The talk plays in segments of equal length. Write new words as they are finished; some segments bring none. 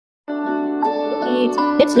kids.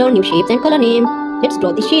 Let's learn new shapes and color name. Let's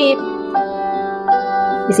draw the shape.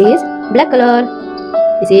 This is black color.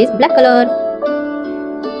 This is black color.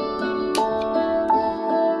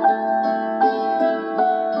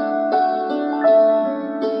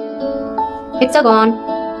 Hexagon.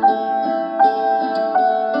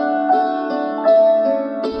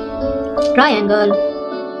 Triangle.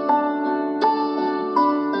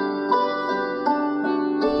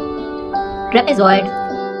 Trapezoid.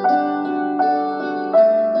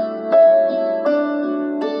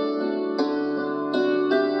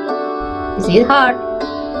 This is heart.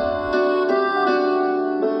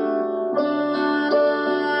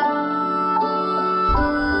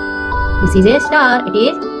 This is a star. It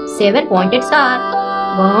is 7-pointed star.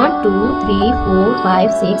 1, 2, 3, 4,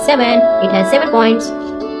 5, 6, 7. It has 7 points.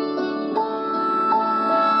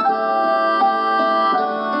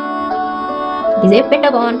 It is a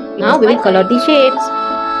pentagon. Now we will color the shapes.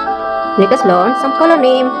 Let us learn some color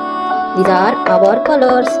name. These are our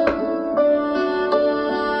colors.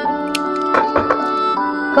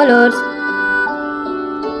 Colors.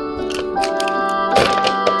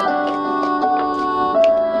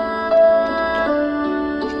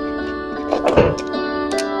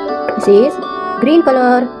 This is green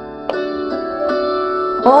color,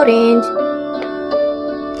 orange,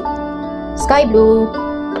 sky blue,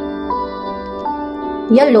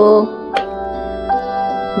 yellow,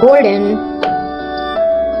 golden,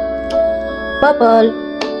 purple,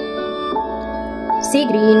 sea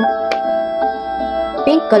green,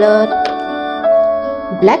 pink color,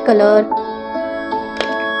 black color,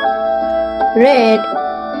 red,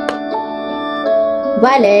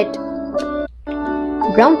 violet,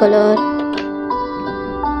 brown color,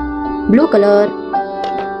 blue color,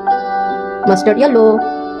 mustard yellow.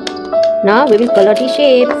 Now we will color the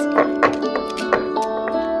shapes.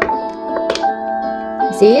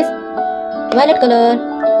 This is violet color,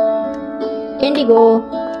 indigo,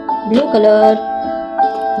 blue color,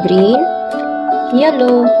 green,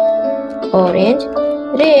 yellow, orange,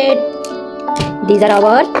 red. These are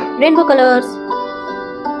our rainbow colors.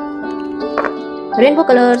 Rainbow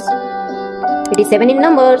colors. It is 7 in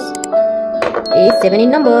numbers. It is 7 in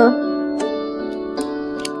number.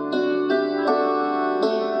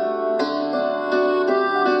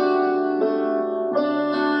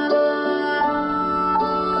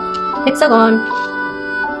 Hexagon,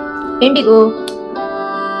 indigo,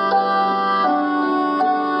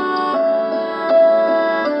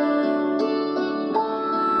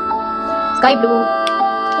 sky blue,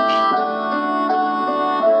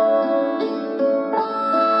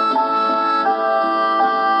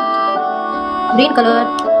 green color,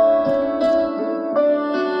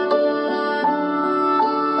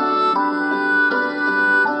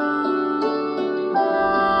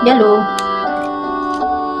 yellow,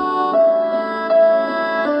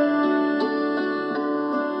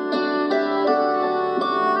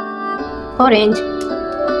 orange,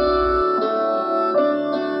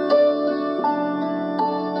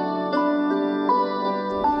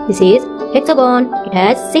 this is hexagon. It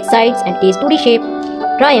has 6 sides and it is 2D shape.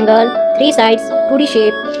 Triangle, 3 sides, 2D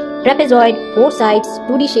shape. Trapezoid, 4 sides,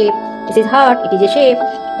 2D shape. This is heart. It is a shape.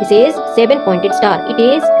 This is 7-pointed star. It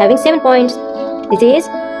is having 7 points. This is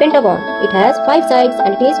pentagon. It has 5 sides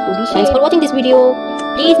and it is 2D shape. Thanks for watching this video.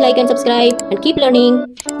 Please like and subscribe and keep learning.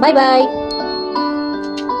 Bye bye.